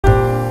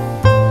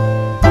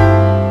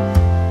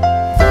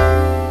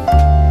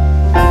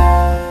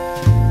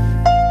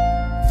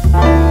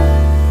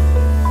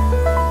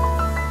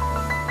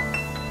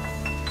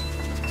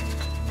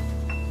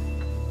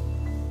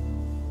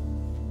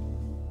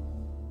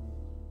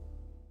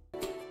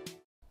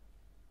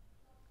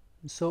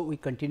So, we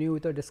continue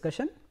with our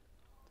discussion.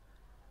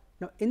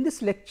 Now, in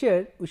this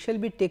lecture we shall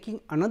be taking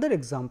another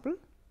example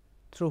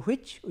through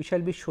which we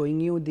shall be showing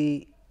you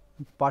the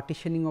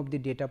partitioning of the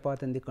data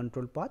path and the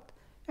control path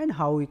and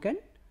how we can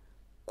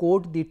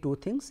code the two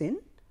things in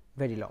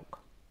Verilog.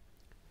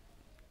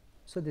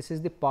 So, this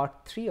is the part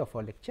 3 of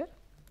our lecture.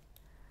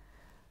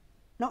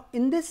 Now,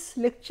 in this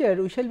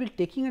lecture we shall be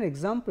taking an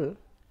example,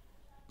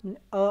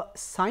 a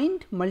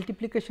signed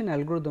multiplication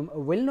algorithm, a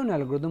well known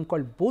algorithm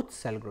called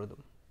Booth's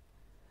algorithm.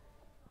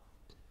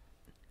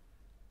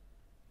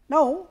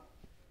 Now,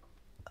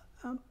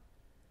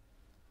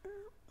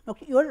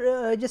 okay, you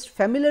are just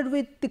familiar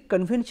with the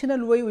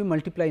conventional way we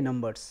multiply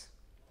numbers,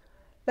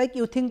 like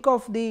you think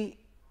of the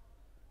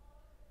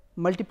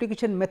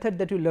multiplication method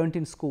that you learnt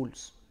in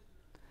schools.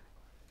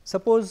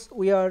 Suppose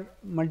we are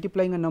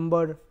multiplying a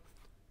number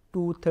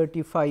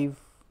 235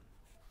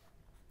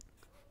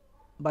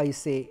 by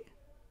say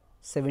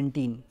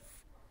 17.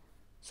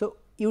 So,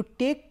 you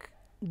take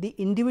the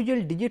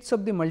individual digits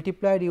of the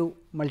multiplier, you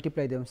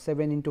multiply them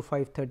 7 into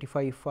 5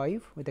 35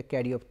 5 with a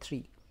carry of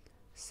 3,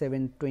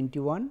 7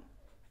 21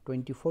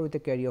 24 with a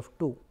carry of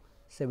 2,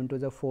 7 to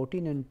the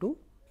 14 and 2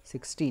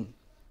 16.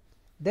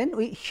 Then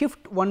we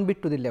shift one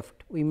bit to the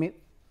left, we may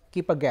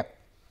keep a gap,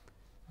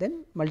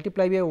 then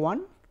multiply by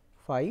 1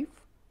 5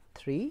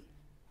 3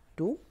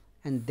 2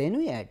 and then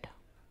we add.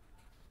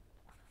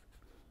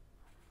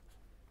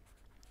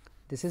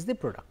 This is the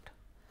product.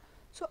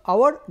 So,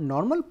 our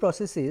normal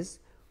process is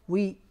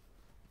we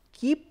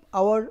keep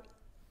our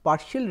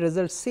partial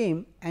result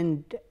same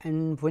and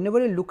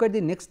whenever we look at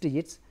the next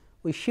digits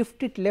we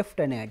shift it left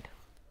and add.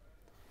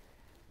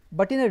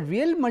 But in a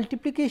real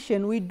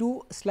multiplication we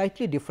do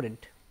slightly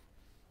different.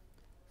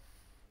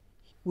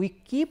 We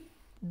keep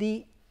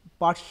the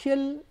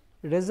partial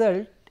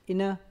result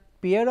in a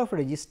pair of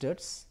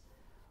registers.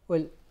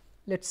 Well,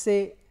 let us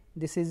say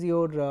this is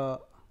your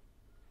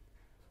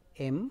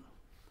M,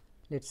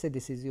 let us say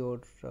this is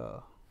your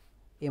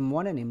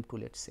M1 and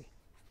M2, let us say.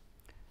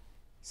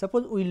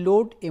 Suppose we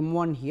load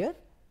M1 here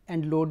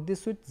and load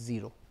this with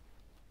 0,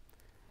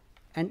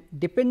 and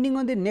depending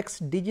on the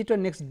next digit or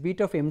next bit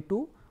of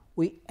M2,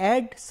 we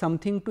add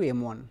something to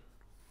M1,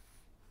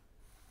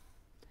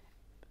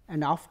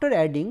 and after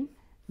adding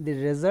the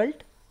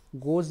result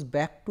goes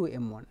back to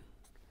M1.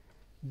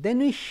 Then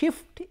we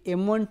shift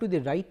M1 to the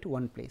right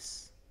one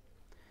place.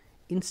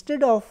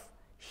 Instead of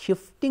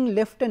shifting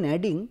left and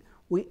adding,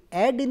 we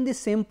add in the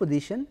same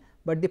position,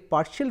 but the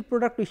partial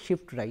product we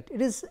shift right.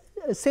 It is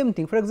same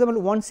thing. For example,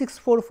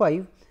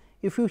 1645,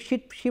 if you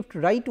shift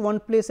right one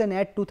place and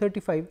add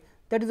 235,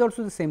 that is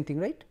also the same thing,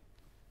 right.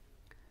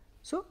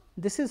 So,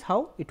 this is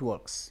how it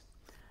works.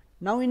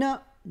 Now, in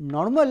a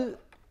normal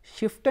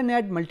shift and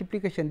add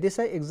multiplication, this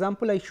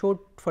example I showed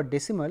for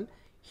decimal,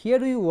 here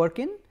we work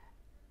in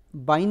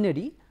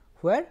binary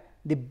where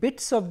the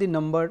bits of the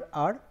number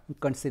are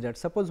considered.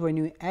 Suppose when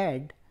you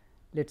add,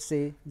 let us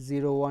say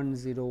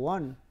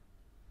 0101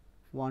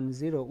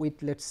 10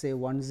 with let us say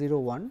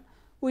 101,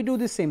 we do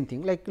the same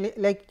thing,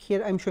 like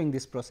here I am showing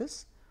this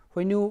process.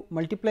 When you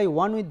multiply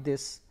 1 with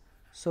this,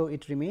 so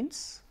it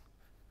remains.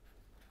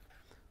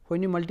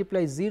 When you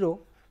multiply 0,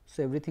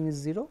 so everything is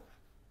 0,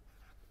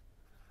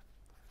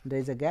 there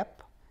is a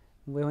gap.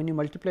 When you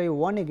multiply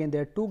 1 again,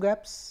 there are two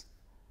gaps,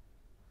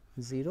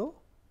 0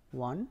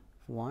 1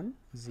 1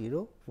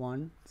 0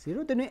 1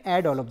 0, then we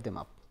add all of them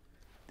up.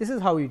 This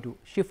is how you do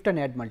shift and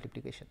add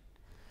multiplication.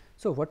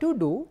 So, what you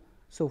do?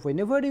 So,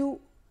 whenever you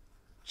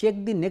check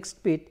the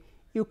next bit,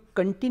 you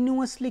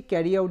continuously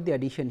carry out the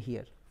addition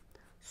here,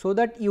 so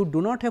that you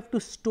do not have to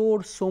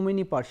store so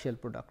many partial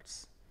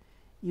products.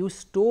 You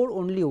store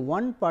only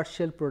one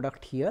partial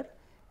product here,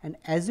 and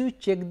as you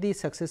check the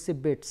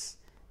successive bits,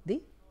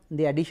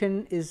 the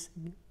addition is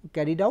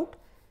carried out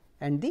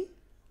and the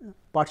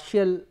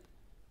partial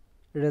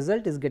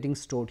result is getting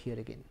stored here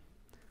again.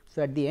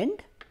 So, at the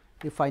end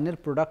the final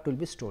product will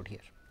be stored here,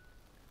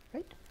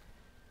 right.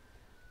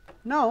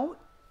 Now,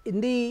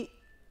 in the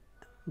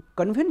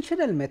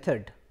conventional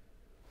method,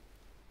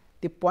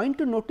 the point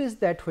to notice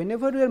that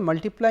whenever we are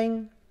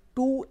multiplying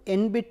two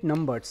n bit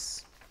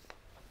numbers,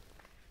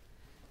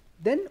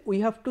 then we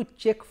have to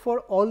check for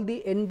all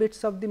the n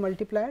bits of the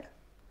multiplier.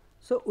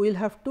 So, we will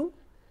have to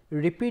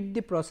repeat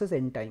the process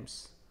n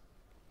times,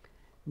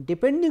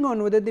 depending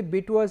on whether the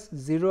bit was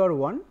 0 or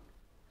 1.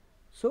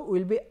 So,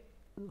 we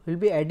will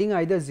be adding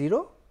either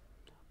 0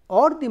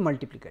 or the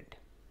multiplicand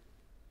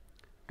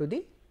to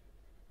the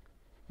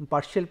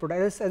partial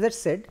product. As I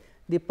said,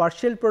 the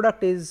partial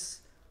product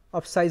is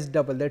of size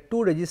double, there are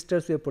two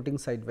registers we are putting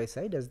side by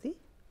side as the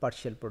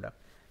partial product,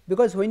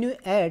 because when you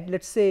add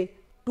let us say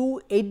two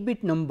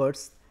 8-bit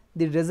numbers,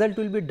 the result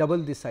will be double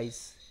the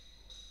size,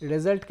 the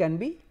result can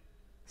be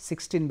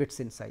 16 bits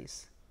in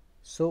size.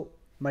 So,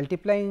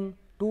 multiplying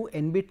two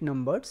n-bit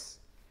numbers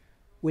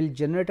will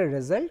generate a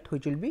result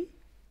which will be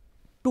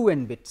 2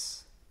 n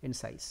bits in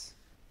size.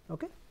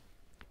 Okay?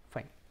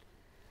 Fine.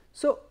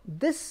 So,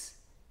 this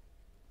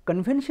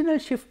conventional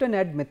shift and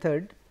add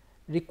method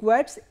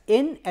requires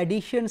n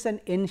additions and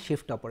n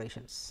shift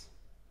operations.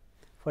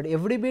 For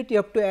every bit you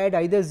have to add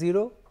either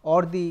 0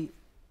 or the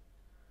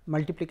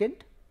multiplicand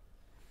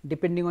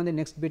depending on the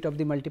next bit of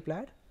the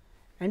multiplier,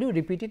 and you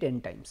repeat it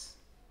n times,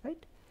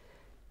 right.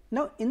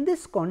 Now, in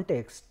this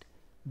context,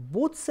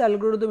 Booth's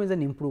algorithm is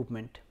an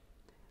improvement.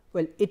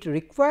 Well, it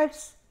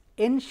requires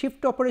n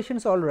shift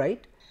operations, all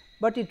right,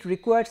 but it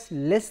requires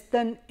less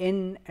than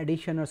n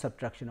addition or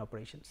subtraction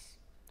operations.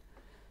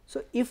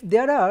 So, if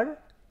there are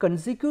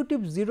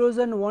consecutive zeros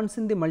and ones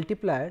in the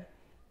multiplier,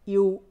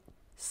 you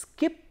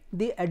skip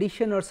the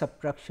addition or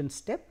subtraction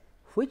step,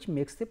 which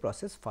makes the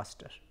process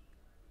faster.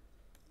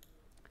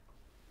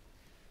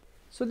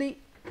 So, the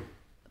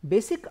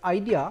basic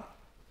idea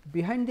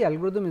behind the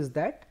algorithm is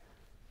that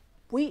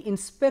we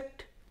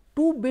inspect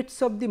 2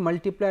 bits of the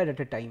multiplier at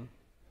a time,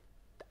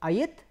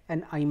 ith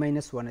and I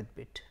minus 1th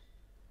bit.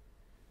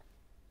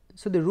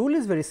 So, the rule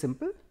is very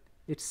simple.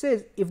 It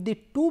says if the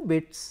 2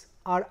 bits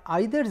are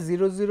either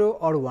 0 0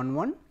 or 1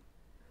 1,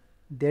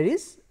 there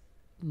is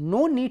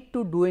no need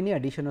to do any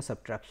addition or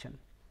subtraction,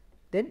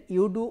 then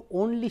you do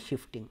only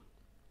shifting.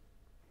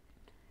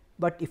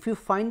 But if you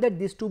find that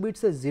these 2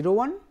 bits are 0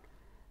 1,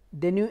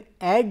 then you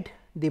add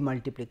the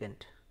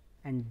multiplicand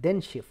and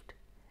then shift.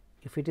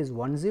 If it is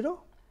 1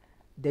 0,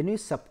 then you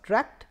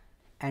subtract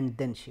and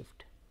then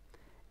shift.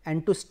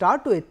 And to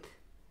start with,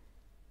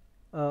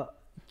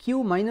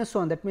 q minus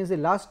 1, that means the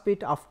last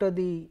bit after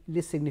the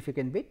least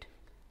significant bit,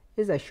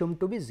 is assumed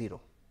to be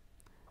 0.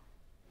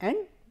 And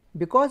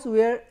because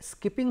we are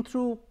skipping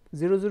through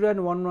 0 0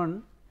 and 1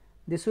 1,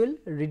 this will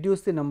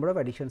reduce the number of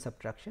addition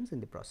subtractions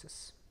in the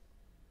process.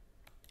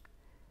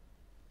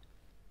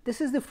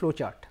 This is the flow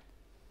chart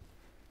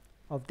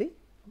of the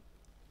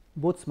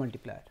Booth's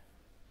multiplier.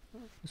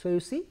 So, you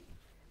see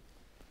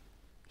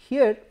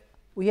here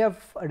we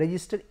have a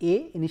register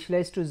A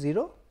initialized to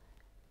 0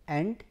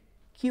 and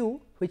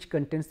Q which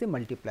contains the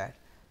multiplier.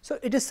 So,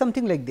 it is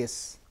something like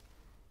this.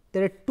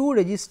 There are 2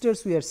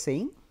 registers we are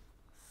saying.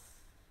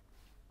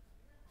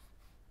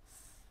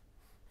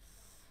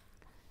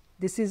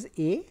 This is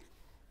A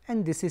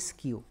and this is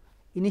Q.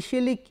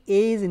 Initially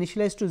A is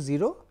initialized to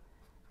 0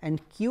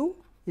 and Q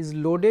is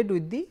loaded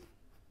with the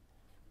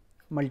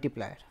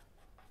multiplier,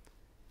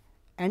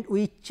 and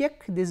we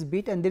check this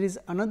bit, and there is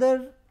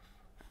another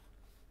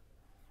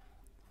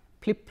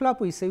flip flop,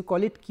 we say, we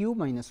call it q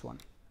minus 1,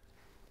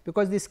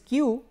 because this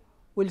q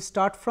will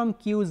start from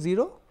q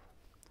 0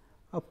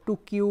 up to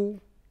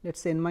q, let us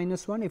say n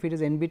minus 1 if it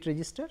is n bit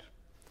register,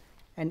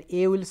 and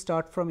A will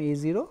start from A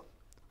 0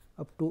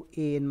 up to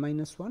A n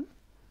minus 1.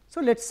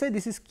 So, let us say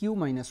this is q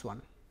minus 1.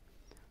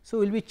 So,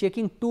 we will be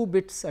checking 2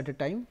 bits at a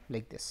time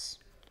like this.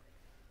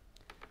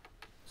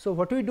 So,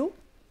 what we do?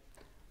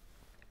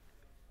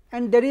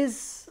 And there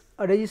is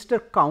a register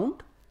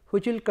count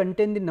which will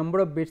contain the number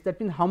of bits, that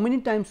means how many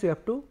times we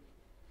have to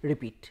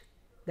repeat,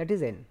 that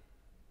is n,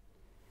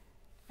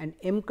 and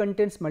m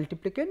contains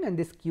multiplicand and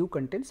this q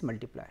contains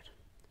multiplier.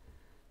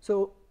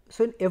 So,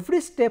 in every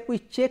step we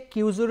check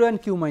q 0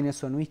 and q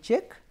minus 1, we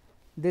check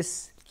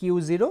this q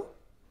 0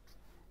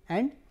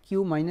 and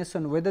q minus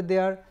 1 whether they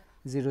are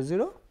 0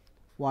 0,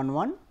 1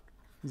 1,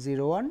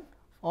 0 1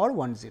 or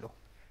 1 0.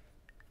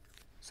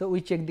 So,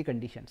 we check the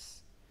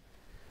conditions.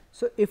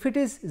 So, if it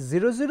is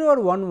 0 0 or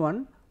 1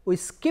 1, we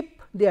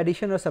skip the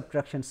addition or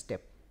subtraction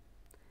step.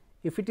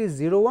 If it is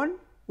 0 1,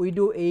 we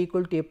do A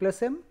equal to A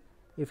plus m.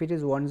 If it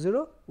is 1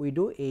 0, we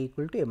do A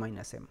equal to A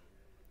minus m.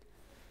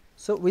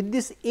 So, with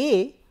this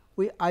A,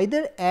 we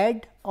either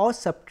add or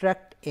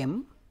subtract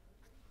m,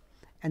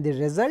 and the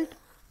result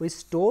we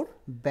store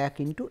back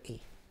into A,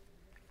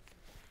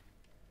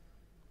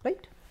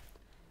 right.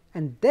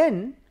 And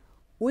then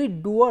we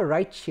do a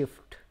right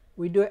shift.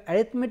 We do an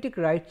arithmetic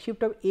right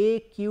shift of A,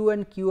 q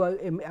and q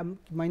m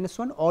minus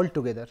 1 all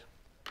together.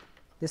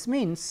 This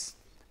means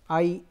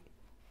I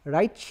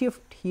right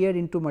shift here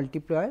into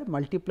multiplier,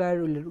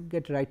 multiplier will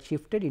get right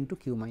shifted into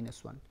q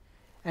minus 1.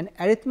 And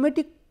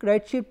arithmetic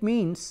right shift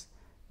means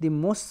the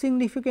most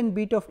significant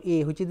bit of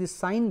A, which is the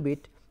sign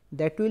bit,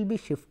 that will be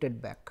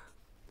shifted back.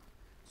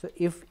 So,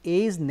 if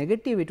A is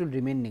negative, it will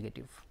remain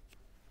negative,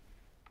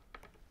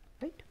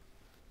 right.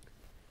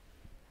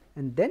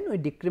 And then we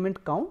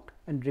decrement count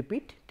and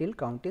repeat till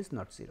count is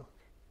not 0,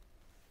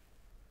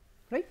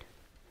 right.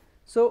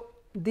 So,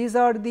 these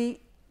are the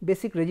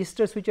basic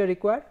registers which are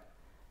required.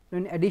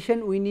 In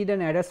addition, we need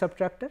an adder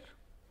subtractor.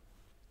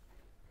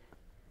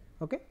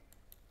 Okay.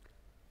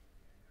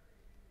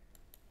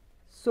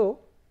 So,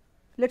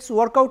 let us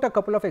work out a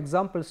couple of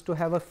examples to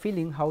have a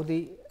feeling how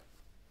the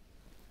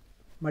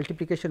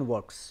multiplication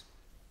works.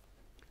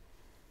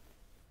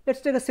 Let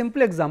us take a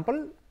simple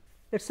example.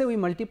 Let us say we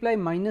multiply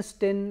minus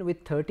 10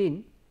 with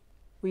 13,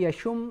 we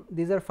assume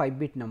these are 5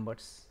 bit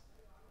numbers.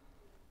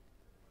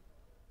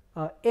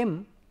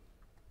 M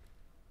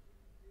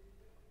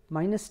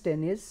minus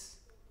 10 is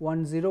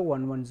 1 0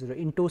 1 1 0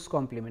 in 2's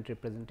complement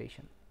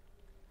representation.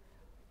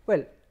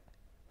 Well,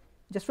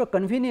 just for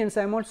convenience,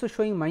 I am also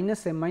showing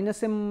minus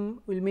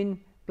m will mean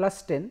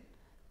plus 10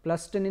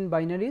 in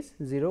binary is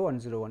 0 1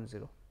 0 1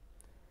 0,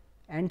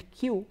 and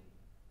q,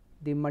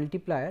 the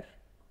multiplier,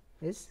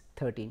 is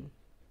 13.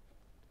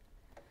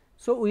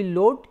 So, we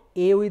load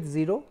A with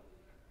 0,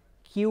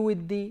 q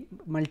with the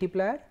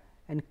multiplier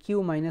and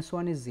q minus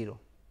 1 is 0.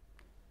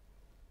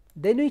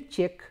 Then we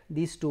check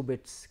these two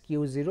bits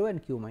q 0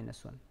 and q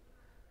minus 1.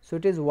 So,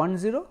 it is 1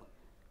 0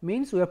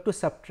 means we have to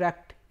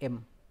subtract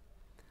m.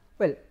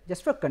 Well,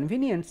 just for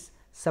convenience,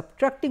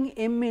 subtracting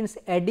m means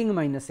adding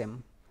minus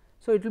m.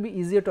 So, it will be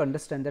easier to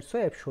understand, that is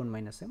why I have shown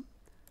minus m.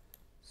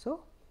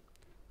 So,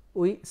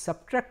 we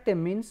subtract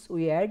m means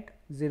we add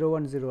 0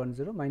 1 0 1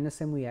 0,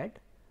 minus m we add.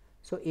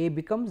 So, a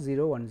becomes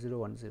 0 1 0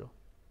 1 0.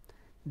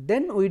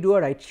 Then we do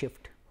a right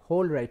shift,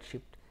 whole right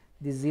shift,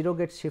 this 0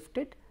 gets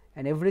shifted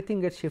and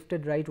everything gets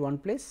shifted right one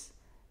place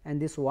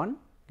and this 1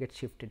 gets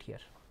shifted here.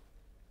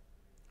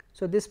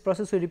 So, this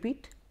process we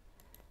repeat.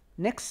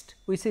 Next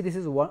we see this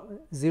is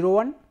 0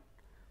 1,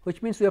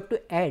 which means we have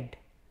to add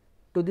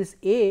to this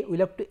a, we will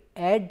have to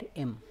add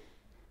m.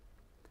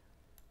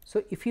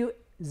 So, if you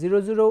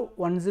 0 0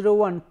 1 0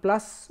 1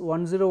 plus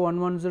 1 0 1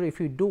 1 0, if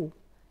you do,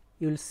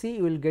 you will see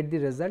you will get the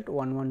result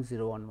 1 1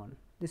 0 1 1.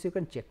 This you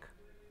can check.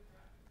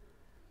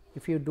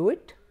 If you do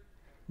it,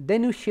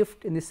 then you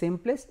shift in the same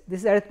place,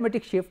 this is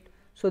arithmetic shift.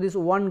 So, this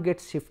 1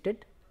 gets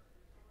shifted.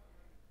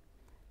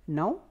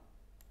 Now,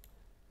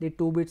 the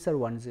 2 bits are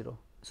 1 0.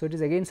 So, it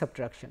is again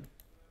subtraction.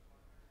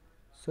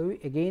 So, we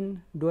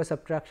again do a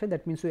subtraction,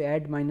 that means we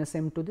add minus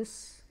m to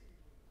this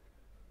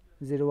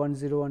 0 1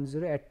 0 1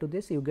 0, add to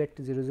this, you get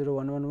 0 0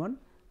 1 1 1,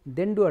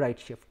 then do a right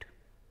shift.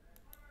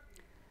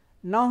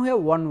 Now, we have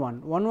 1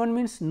 1, 1 1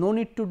 means no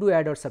need to do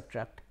add or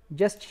subtract,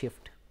 just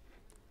shift,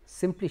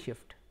 simply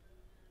shift,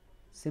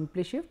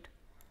 simply shift.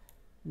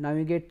 Now,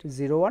 we get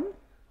 0 1,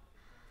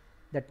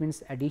 that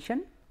means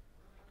addition,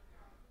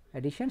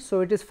 addition.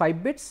 So, it is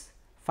 5 bits,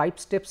 5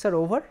 steps are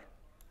over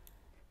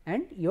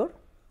and your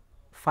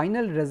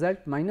final result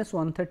minus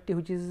 130,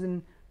 which is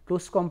in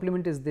 2's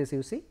complement is this,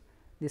 you see,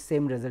 the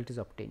same result is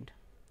obtained.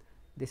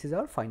 This is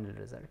our final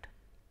result.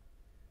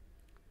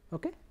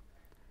 Okay.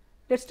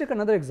 Let us take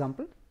another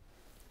example.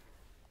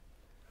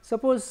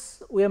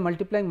 Suppose we are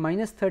multiplying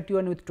minus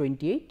 31 with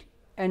 28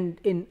 and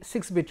in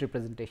 6 bit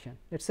representation,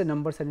 let us say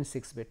numbers are in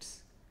 6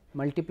 bits,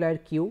 multiplier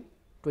q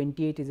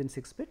 28 is in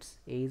 6 bits,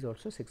 a is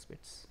also 6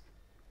 bits.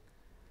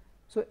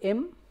 So,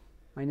 m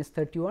minus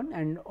 31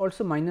 and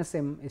also minus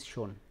m is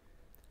shown.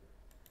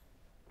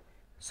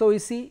 So, we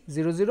see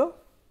 0 0,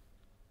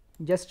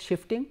 just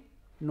shifting,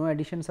 no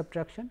addition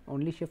subtraction,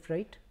 only shift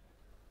right.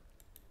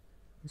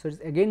 So, it is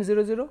again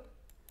 0 0,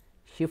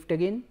 shift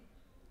again.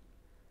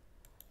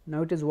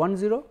 Now, it is 1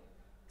 0,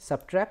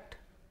 subtract.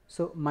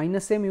 So,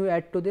 minus m you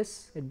add to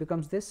this, it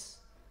becomes this,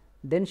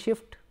 then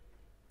shift,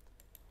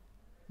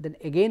 then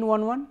again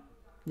 1 1,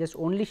 just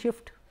only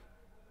shift.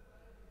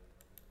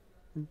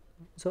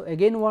 So,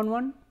 again 1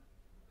 1,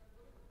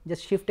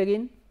 just shift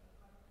again,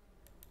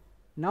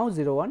 now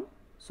 0 1.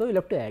 So, you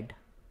will have to add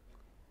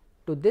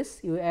to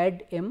this, you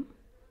add m,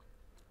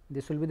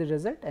 this will be the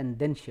result and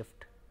then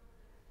shift,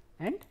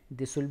 and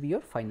this will be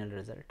your final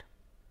result.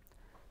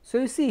 So,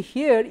 you see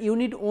here you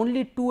need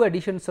only 2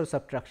 additions or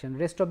subtraction,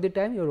 rest of the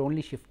time you are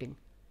only shifting.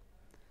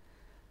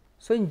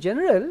 So, in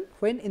general,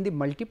 when in the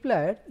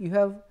multiplier you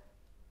have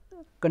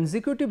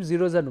consecutive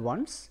zeros and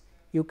ones,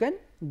 you can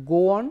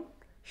go on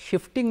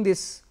shifting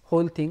this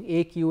whole thing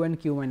a q and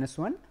q minus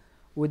 1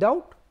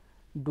 without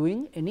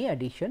doing any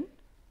addition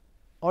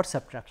or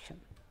subtraction,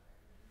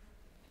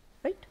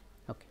 right.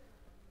 Okay.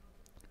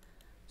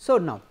 So,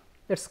 now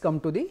let us come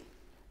to the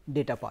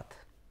data path.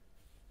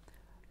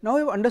 Now,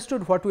 we have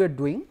understood what we are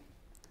doing.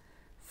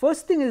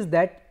 First thing is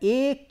that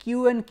a,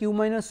 q and q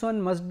minus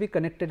 1 must be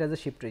connected as a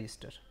shift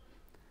register.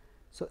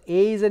 So,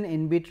 a is an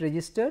n bit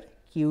register,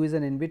 q is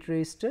an n bit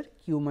register,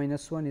 q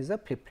minus 1 is a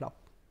flip flop.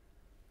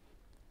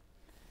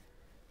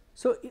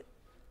 So,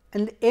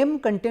 and m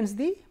contains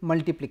the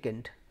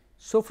multiplicand.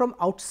 So, from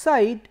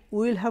outside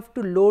we will have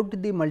to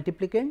load the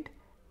multiplicand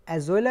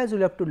as well as we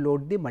will have to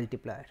load the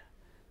multiplier.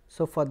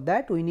 So, for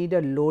that we need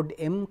a load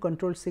m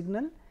control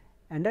signal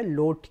and a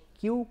load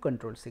q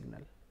control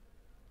signal,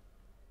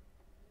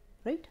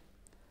 right.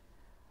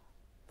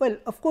 Well,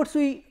 of course,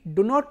 we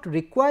do not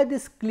require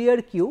this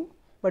clear q,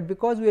 but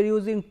because we are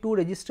using 2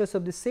 registers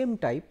of the same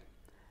type,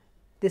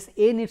 this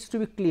a needs to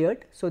be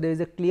cleared. So, there is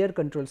a clear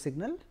control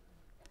signal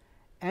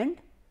and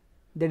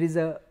there is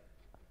a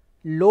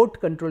load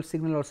control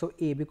signal also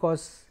a,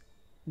 because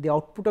the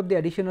output of the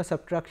addition or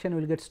subtraction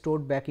will get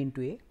stored back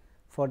into a.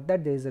 For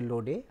that there is a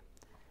load a,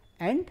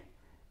 and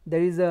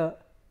there is a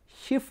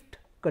shift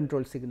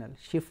control signal,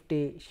 shift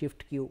a,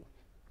 shift q.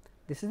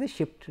 This is the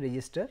shift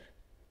register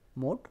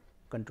mode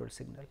control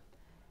signal.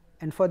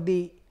 And for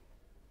the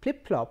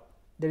flip flop,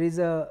 there is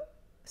a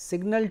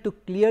signal to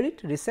clear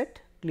it,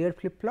 reset, clear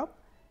flip flop,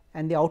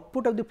 and the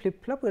output of the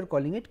flip flop we are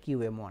calling it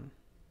QM1.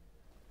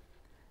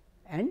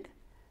 And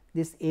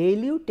this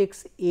ALU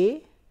takes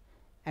A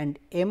and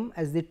M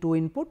as the 2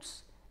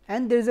 inputs,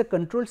 and there is a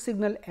control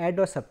signal add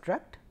or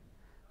subtract.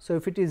 So,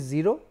 if it is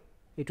 0,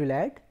 it will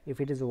add,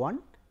 if it is 1,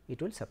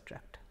 it will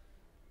subtract.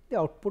 The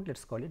output, let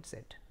us call it Z.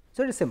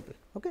 So, it is simple.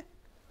 Okay.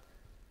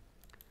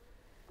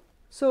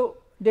 So,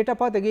 data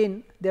path,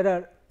 again there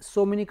are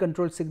so many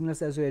control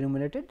signals as we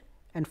enumerated,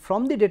 and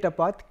from the data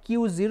path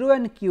Q0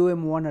 and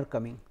QM1 are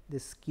coming,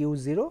 this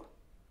Q0,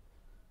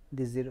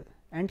 this 0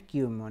 and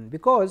QM1,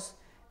 because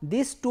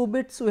these 2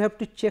 bits we have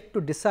to check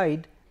to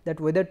decide that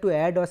whether to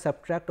add or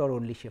subtract or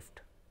only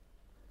shift,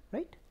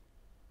 right,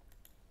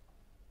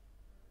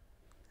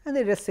 and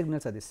the rest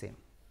signals are the same.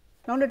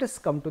 Now, let us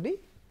come to the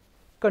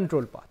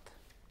control path.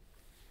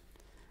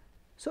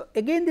 So,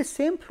 again the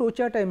same flow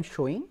chart I am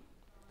showing,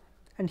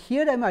 and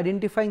here I am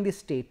identifying the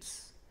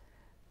states.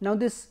 Now,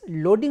 this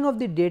loading of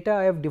the data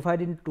I have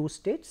divided into 2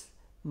 states,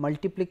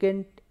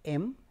 multiplicand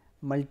m,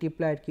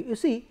 multiplier q. You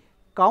see,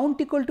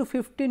 count equal to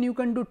 15 you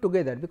can do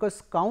together,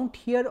 because count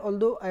here,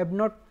 although I have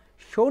not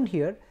shown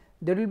here,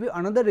 there will be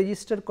another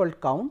register called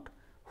count,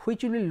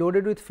 which will be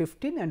loaded with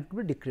 15 and it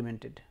will be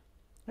decremented,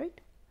 right.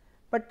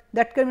 But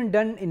that can be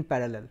done in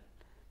parallel,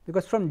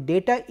 because from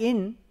data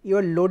in you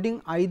are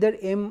loading either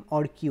m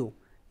or q.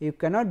 You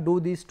cannot do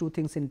these 2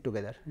 things in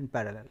together in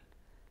parallel.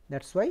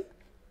 That is why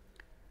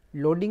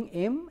loading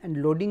m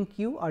and loading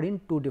q are in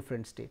 2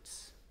 different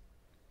states.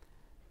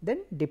 Then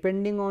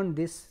depending on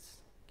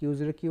this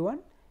q0 q1,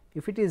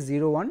 if it is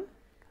 0 1,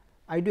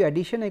 I do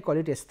addition, I call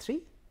it S3,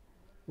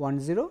 1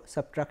 0,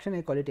 subtraction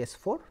I call it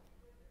S4,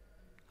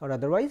 or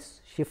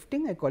otherwise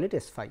shifting I call it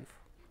S5.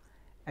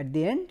 At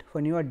the end,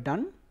 when you are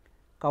done,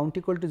 count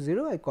equal to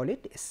 0, I call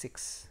it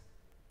S6.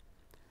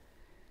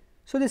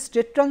 So, the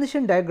state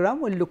transition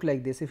diagram will look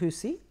like this, if you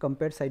see,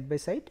 compare side by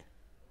side.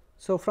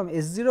 So, from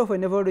S0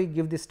 whenever we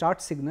give the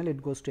start signal,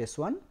 it goes to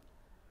S1,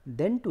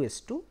 then to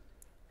S2,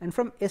 and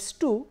from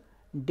S2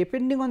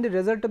 depending on the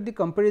result of the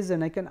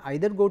comparison I can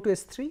either go to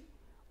S3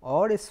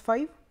 or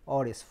S5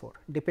 or S4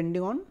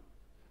 depending on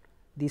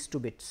these 2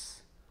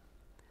 bits.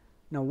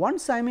 Now,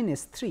 once I am in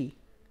S3,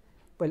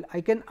 well,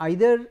 I can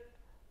either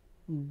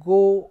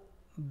go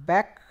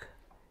back,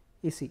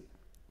 you see,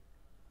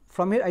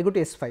 from here I go to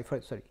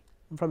S5, sorry,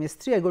 from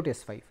S3 I go to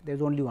S5, there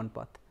is only one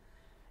path,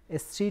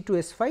 S3 to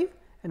S5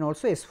 and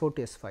also S4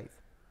 to S5,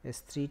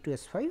 S3 to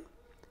S5,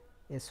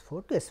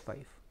 S4 to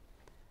S5,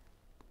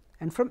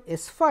 and from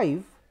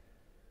S5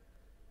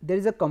 there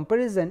is a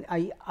comparison,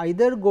 I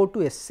either go to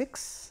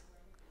S6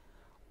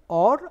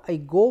 or I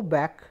go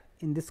back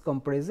in this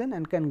comparison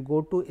and can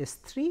go to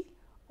S3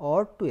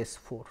 or to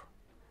S4.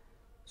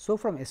 So,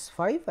 from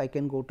S5 I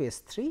can go to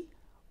S3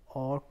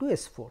 or to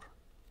S4.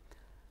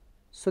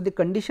 So, the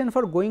condition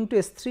for going to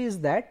S3 is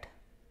that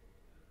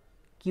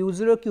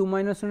Q0 Q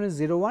minus 1 is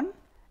 0 1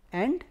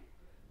 and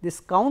this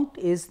count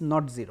is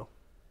not 0,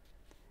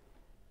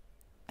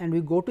 and we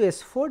go to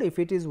S4 if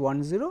it is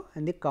 1 0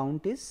 and the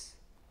count is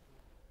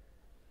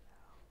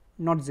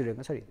not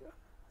 0, sorry,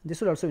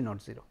 this will also be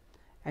not 0,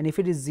 and if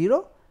it is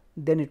 0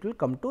 then it will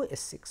come to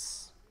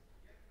S6,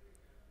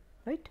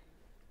 right,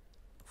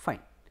 fine.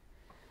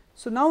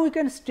 So, now we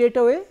can straight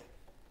away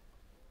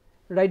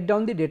write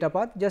down the data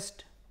path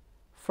just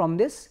from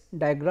this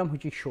diagram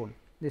which is shown,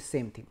 this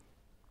same thing.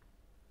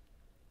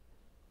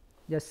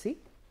 Just see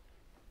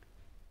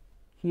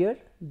here,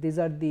 these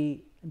are the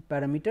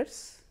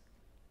parameters,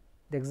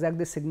 the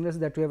exact signals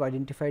that we have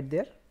identified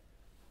there.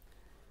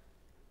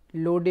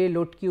 Load A,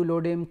 load Q,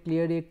 load M,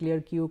 clear A, clear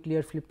Q,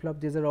 clear flip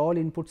flop, these are all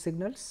input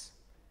signals.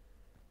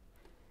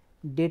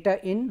 Data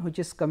in, which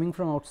is coming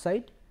from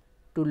outside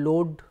to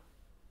load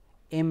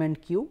M and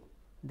Q,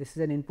 this is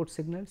an input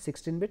signal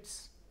 16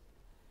 bits,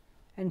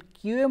 and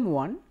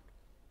QM1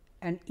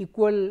 and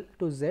equal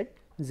to Z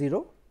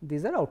 0,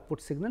 these are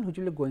output signal which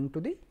will be going to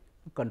the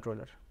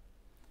controller,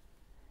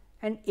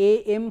 and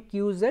A, M,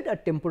 Q, Z are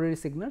temporary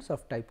signals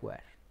of type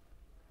wire,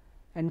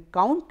 and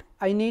count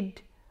I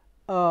need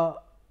to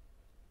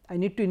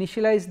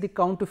initialize the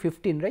count to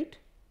 15, right,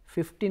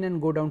 15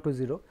 and go down to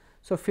 0.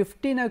 So,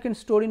 15 I can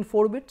store in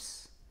 4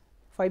 bits,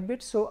 5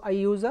 bits. So, I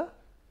use a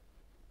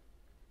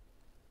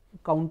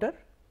counter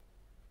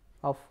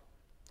of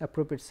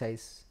appropriate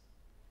size.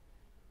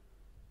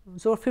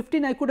 So,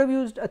 15 I could have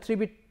used a 3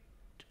 bit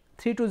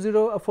 3 to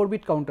 0 a 4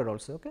 bit counter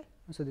also. Okay.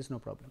 So, this is no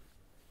problem.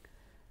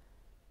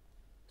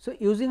 So,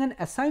 using an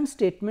assign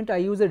statement I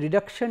use a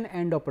reduction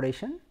AND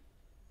operation.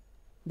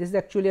 This is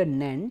actually a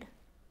NAND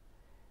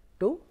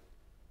to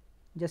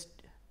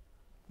just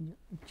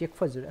check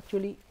for 0.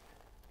 Actually,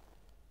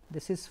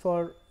 this is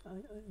for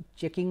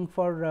checking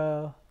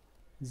for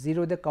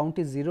 0, the count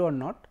is 0 or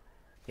not,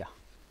 yeah,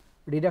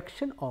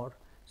 reduction OR.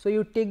 So,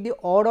 you take the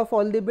OR of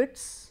all the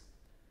bits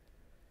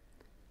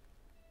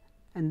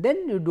and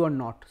then you do a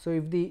NOT. So,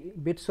 if the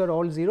bits are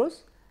all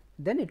zeros,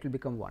 then it will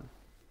become 1.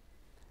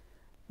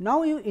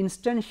 Now, you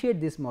instantiate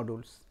these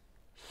modules,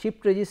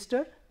 shift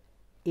register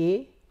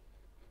A,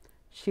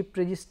 shift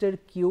register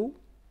Q,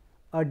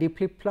 a D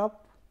flip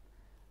flop,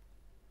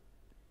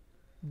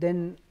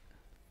 then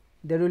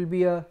there will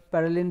be a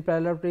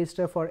parallel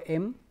register for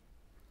M,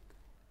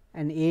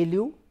 an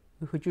ALU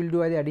which will do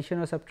the addition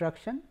or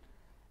subtraction,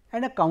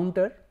 and a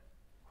counter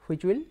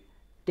which will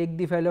take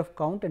the value of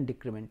count and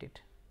decrement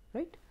it,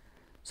 right.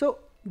 So,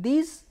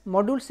 these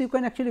modules you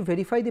can actually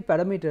verify the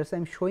parameters. I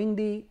am showing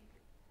the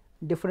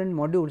different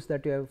modules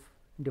that you have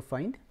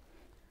defined.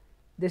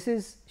 This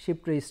is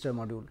shift register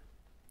module.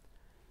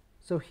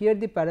 So, here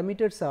the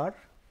parameters are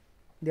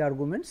the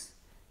arguments,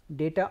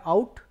 data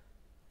out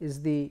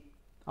is the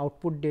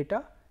output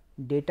data,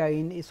 data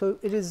in is, so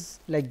it is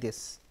like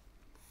this.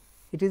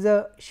 It is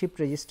a shift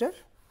register,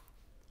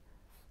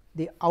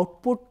 the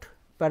output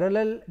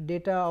parallel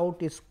data out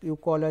is you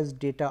call as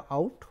data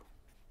out,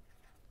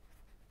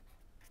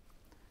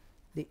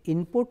 the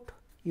input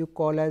you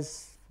call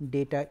as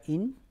data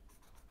in.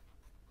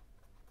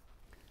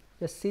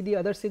 Just see the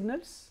other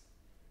signals,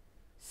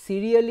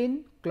 serial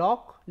in,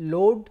 clock,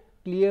 load,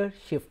 clear,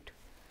 shift.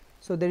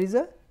 So, there is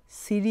a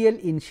serial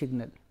in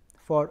signal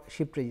for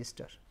shift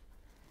register.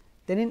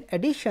 Then in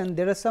addition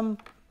there are some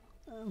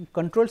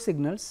control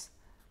signals,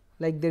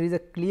 like there is a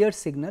clear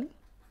signal,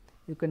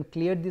 you can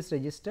clear this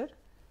register,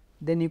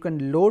 then you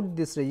can load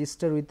this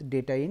register with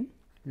data in,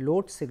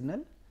 load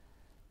signal.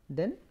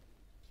 Then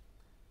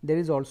there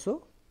is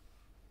also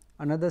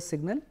another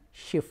signal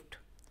shift.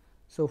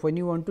 So, when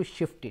you want to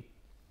shift it,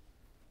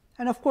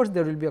 and of course,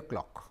 there will be a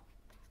clock.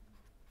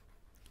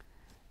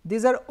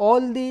 These are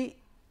all the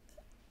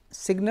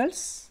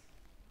signals,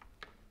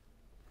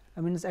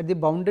 I mean at the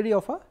boundary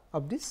of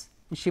this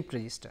shift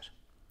register.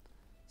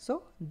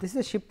 So, this is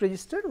a shift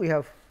register we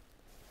have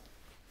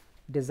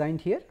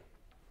designed here.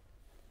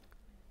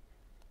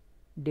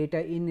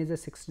 Data in is a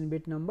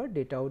 16-bit number,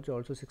 data out is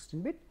also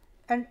 16-bit,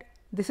 and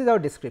this is our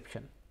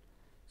description.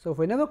 So,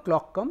 whenever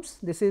clock comes,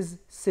 this is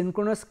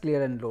synchronous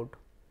clear and load.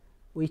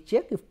 We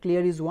check if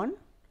clear is 1,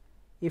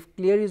 if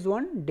clear is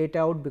 1, data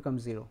out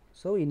becomes 0.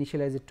 So,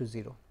 initialize it to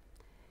 0.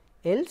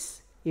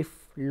 Else if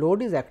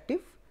load is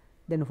active,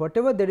 then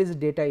whatever there is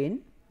data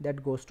in,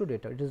 that goes to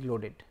data, it is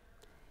loaded.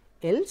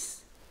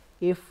 Else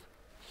if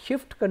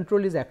shift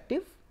control is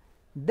active,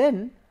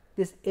 then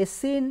this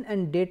S in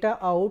and data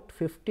out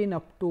 15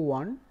 up to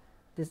 1,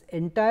 this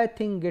entire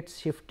thing gets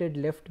shifted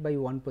left by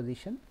 1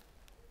 position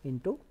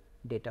into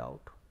data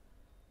out,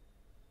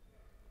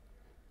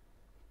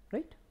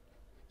 right.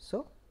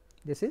 So,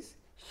 this is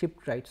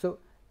shift right. So,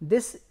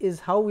 this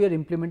is how we are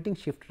implementing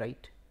shift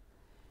right.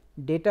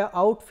 Data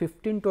out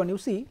 15 to 1, you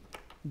see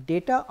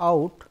data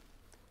out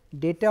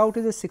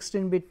is a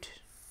 16-bit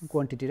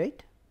quantity,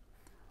 right.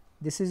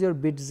 This is your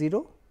bit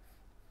 0,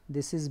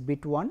 this is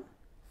bit 1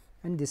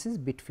 and this is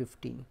bit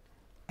 15,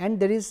 and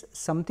there is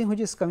something which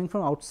is coming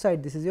from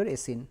outside, this is your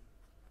S in.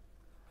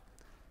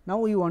 Now,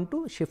 we want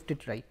to shift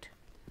it right.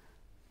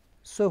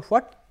 So,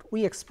 what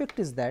we expect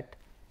is that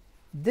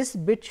this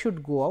bit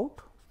should go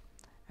out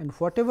and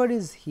whatever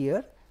is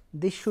here,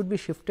 this should be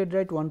shifted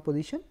right 1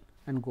 position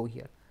and go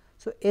here.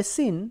 So, S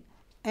in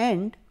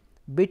and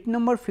bit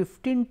number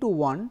 15 to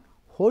 1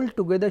 whole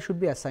together should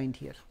be assigned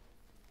here.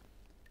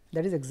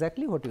 That is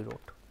exactly what we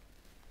wrote.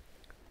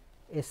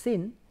 S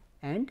in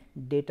and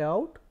data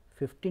out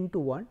 15 to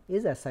 1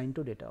 is assigned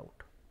to data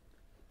out.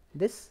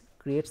 This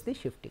creates the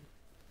shifting.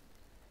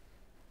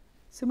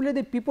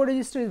 Similarly, the PIPO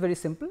register is very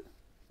simple,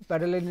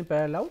 parallel in,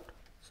 parallel out.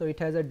 So, it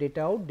has a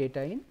data out,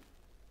 data in,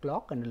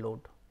 clock and load.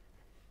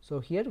 So,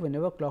 here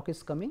whenever clock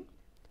is coming,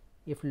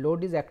 if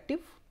load is active,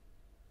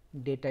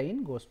 data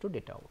in goes to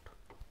data out.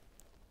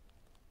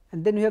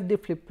 And then we have the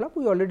flip flop,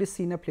 we already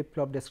seen a flip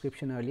flop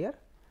description earlier.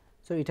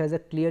 So, it has a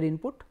clear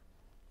input,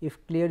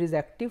 if clear is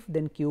active,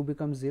 then Q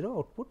becomes 0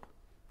 output,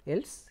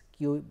 else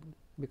Q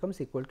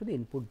becomes equal to the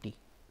input D.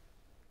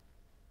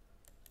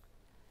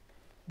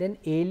 Then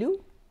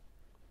ALU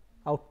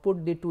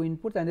output the 2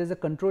 inputs and there is a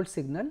control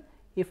signal.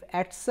 If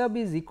at sub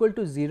is equal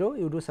to 0,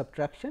 you do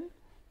subtraction,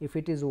 if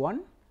it is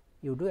 1,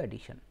 you do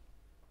addition.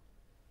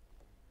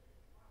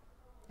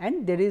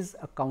 And there is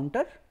a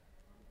counter.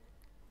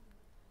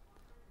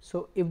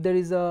 So, if there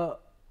is a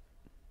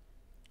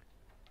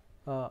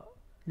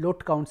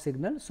load count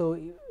signal. So,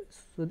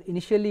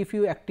 initially if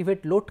you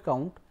activate load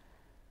count,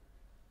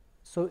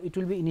 so it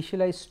will be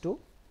initialized to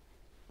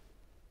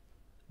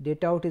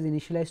data out is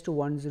initialized to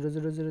 1 0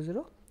 0 0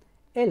 0,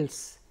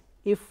 else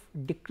if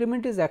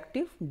decrement is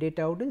active,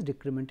 data out is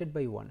decremented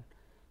by 1.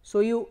 So,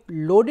 you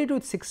load it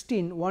with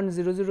 16, 1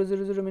 0 0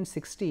 0 0 means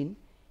 16,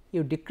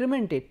 you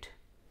decrement it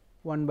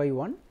 1 by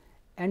 1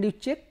 and you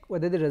check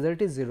whether the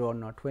result is 0 or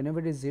not. Whenever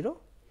it is 0,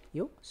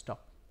 you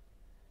stop,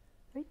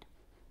 right.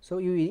 So,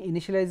 you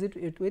initialize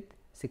it with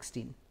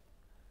 16.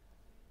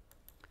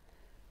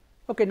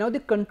 Okay, now, the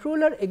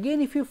controller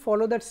again, if you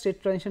follow that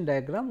state transition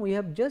diagram, we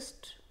have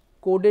just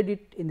coded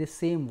it in the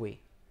same way.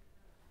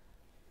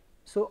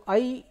 So,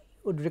 I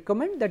would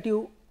recommend that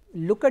you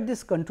look at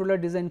this controller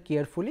design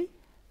carefully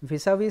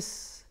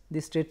vis-a-vis the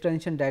state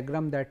transition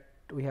diagram that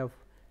we have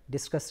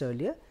discussed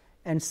earlier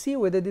and see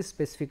whether these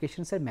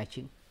specifications are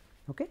matching.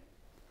 Okay.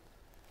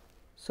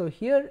 So,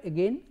 here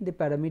again the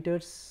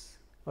parameters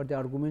or the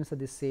arguments are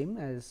the same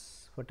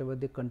as whatever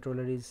the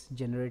controller is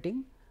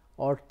generating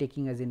or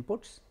taking as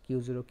inputs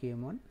Q 0, Q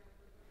m 1.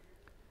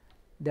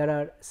 There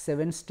are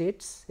 7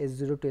 states S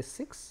 0 to S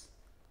 6.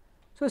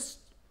 So,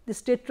 the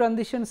state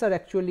transitions are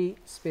actually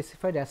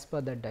specified as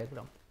per that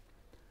diagram.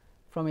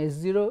 From S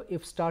 0,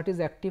 if start is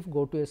active,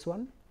 go to S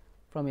 1,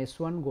 from S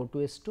 1 go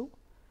to S 2.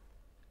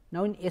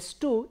 Now, in S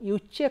 2 you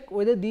check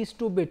whether these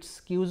 2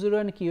 bits Q 0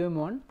 and Q m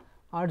 1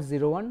 are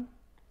 0 1.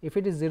 If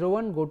it is 0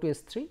 1, go to S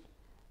 3,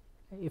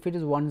 if it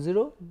is 1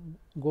 0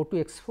 go to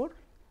x 4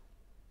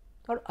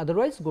 or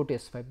otherwise go to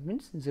S 5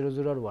 means 0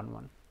 0 or 1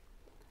 1.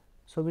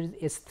 So, if it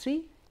is S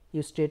 3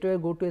 you straight away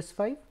go to S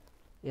 5,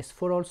 S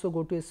 4 also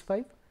go to S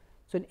 5.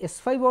 So, in S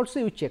 5 also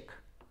you check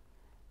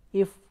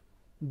if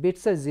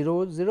bits are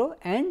 0 0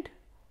 and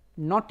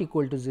not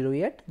equal to 0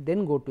 yet,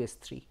 then go to S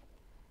 3.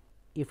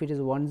 If it is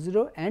 1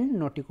 0 and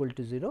not equal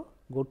to 0,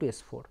 go to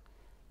S 4,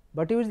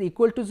 but if it is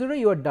equal to 0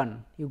 you are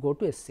done, you go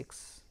to S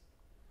 6,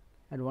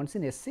 and once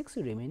in S 6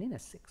 you remain in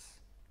S 6.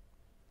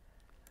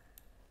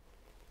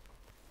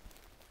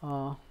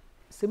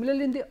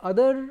 Similarly, in the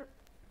other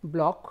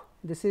block,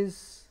 this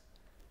is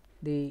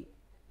the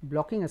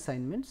blocking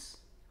assignments.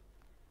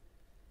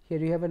 Here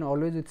you have an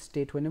always with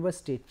state, whenever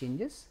state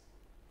changes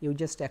you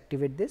just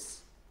activate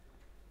this.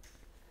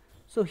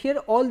 So, here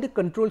all the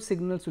control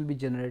signals will be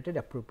generated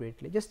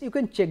appropriately, just you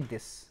can check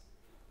this.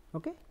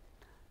 Okay.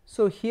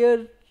 So,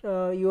 here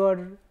you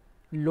are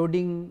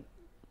loading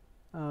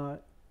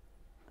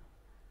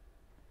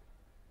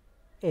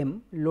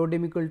m, load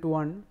m equal to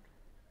 1,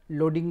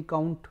 loading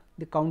count,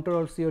 the counter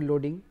also you are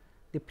loading,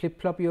 the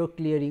flip flop you are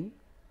clearing,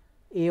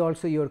 A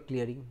also you are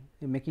clearing,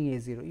 you are making A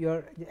 0, you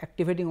are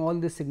activating all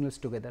the signals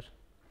together.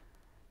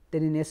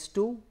 Then in S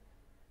 2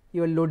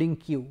 you are loading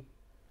Q.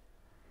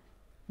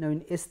 Now,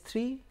 in S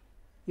 3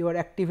 you are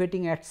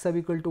activating at sub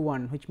equal to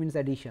 1, which means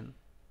addition,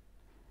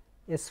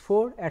 S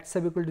 4 at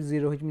sub equal to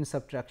 0, which means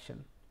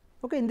subtraction.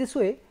 Okay. In this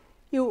way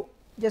you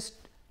just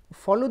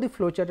follow the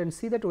flow chart and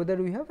see that whether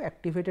we have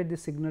activated the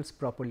signals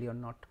properly or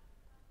not.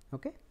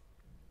 Okay.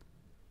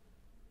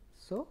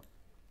 So,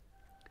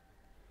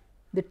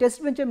 the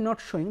test bench I am not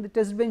showing, the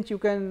test bench you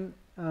can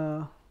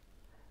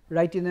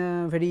write in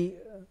a very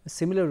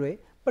similar way,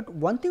 but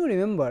one thing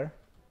remember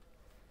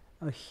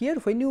here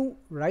when you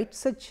write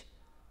such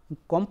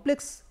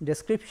complex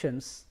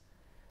descriptions,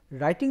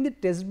 writing the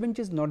test bench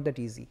is not that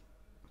easy.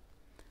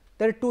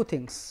 There are two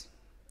things.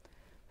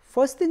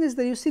 First thing is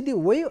that you see the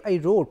way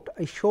I wrote,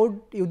 I showed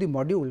you the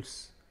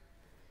modules.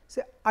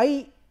 So,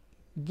 I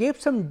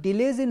gave some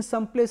delays in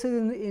some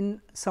places,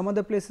 in some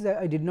other places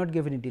I did not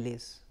give any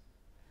delays.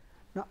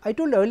 Now, I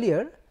told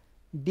earlier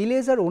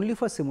delays are only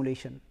for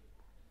simulation,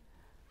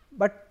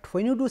 but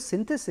when you do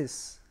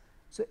synthesis,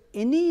 so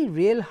any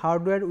real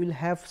hardware will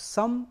have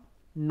some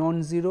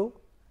non-zero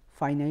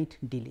finite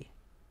delay,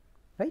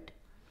 right.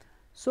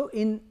 So,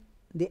 in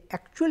the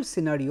actual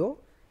scenario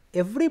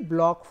every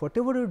block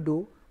whatever you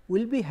do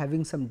will be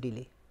having some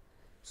delay.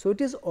 So,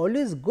 it is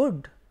always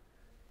good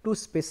to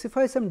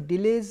specify some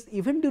delays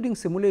even during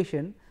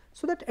simulation,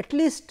 so that at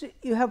least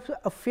you have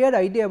a fair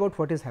idea about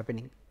what is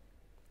happening.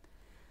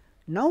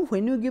 Now,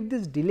 when you give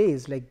these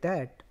delays like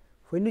that,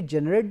 when you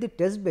generate the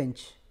test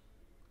bench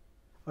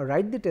or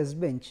write the test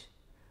bench,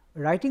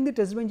 writing the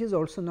test bench is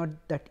also not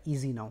that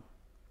easy now,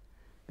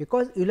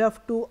 because you will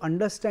have to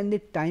understand the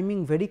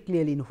timing very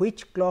clearly, in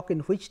which clock, in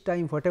which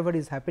time whatever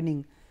is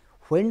happening,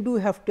 when do you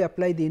have to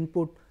apply the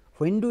input,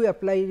 when do you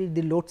apply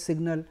the load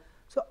signal.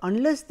 So,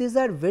 unless these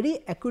are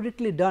very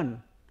accurately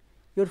done,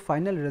 your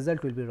final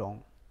result will be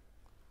wrong.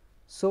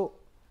 So,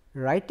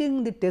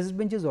 writing the test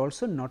bench is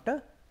also not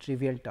a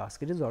trivial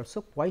task, it is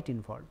also quite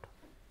involved.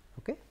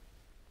 Okay.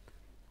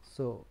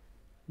 So,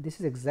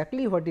 this is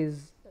exactly what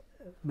is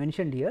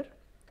mentioned here,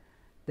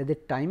 that the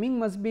timing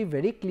must be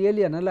very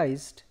clearly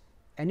analyzed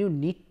and you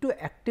need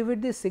to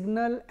activate the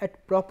signal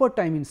at proper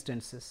time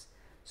instances.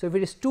 So, if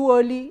it is too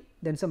early,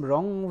 then some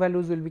wrong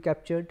values will be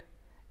captured.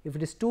 If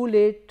it is too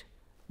late,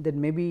 then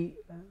maybe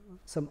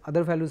some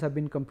other values have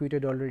been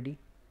computed already,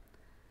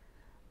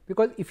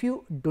 because if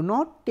you do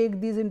not take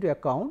these into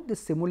account, the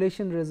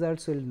simulation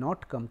results will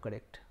not come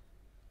correct.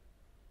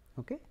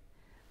 Okay.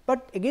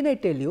 But again I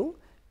tell you,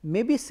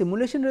 maybe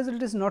simulation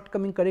result is not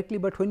coming correctly,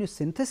 but when you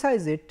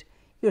synthesize it,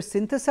 your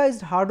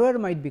synthesized hardware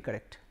might be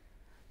correct,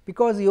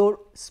 because your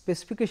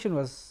specification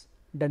was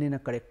done in a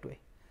correct way.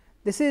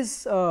 This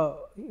is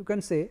you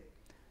can say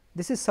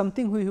this is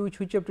something which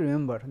you have to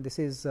remember. This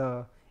is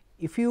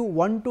if you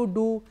want to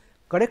do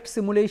correct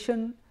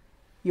simulation,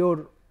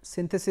 your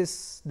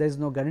synthesis there is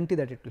no guarantee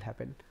that it will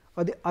happen,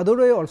 or the other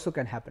way also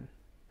can happen.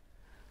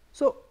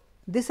 So,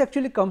 this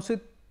actually comes with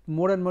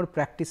more and more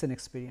practice and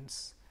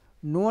experience.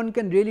 No one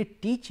can really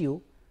teach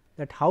you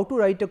that how to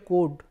write a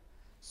code,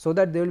 so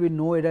that there will be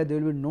no error, there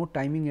will be no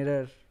timing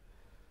error.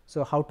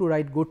 So, how to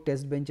write good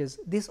test benches,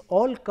 these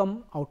all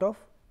come out of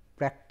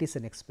practice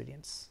and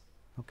experience.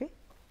 Okay.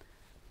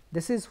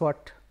 This is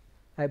what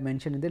I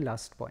mentioned in the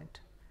last point.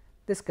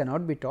 This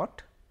cannot be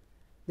taught,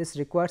 this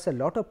requires a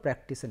lot of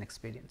practice and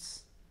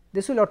experience.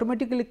 This will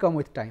automatically come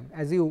with time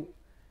as you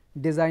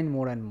design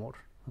more and more.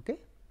 Okay.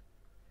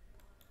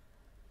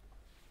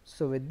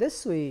 So, with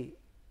this we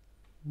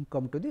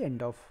come to the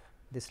end of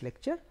this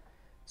lecture.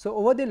 So,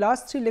 over the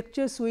last 3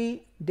 lectures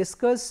we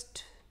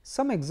discussed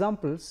some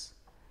examples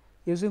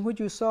using which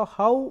you saw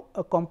how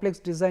a complex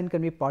design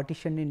can be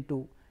partitioned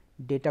into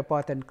data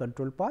path and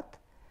control path,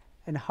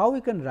 and how we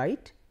can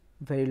write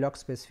Verilog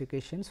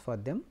specifications for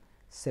them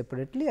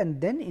separately and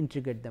then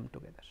integrate them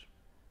together.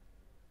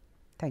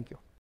 Thank you.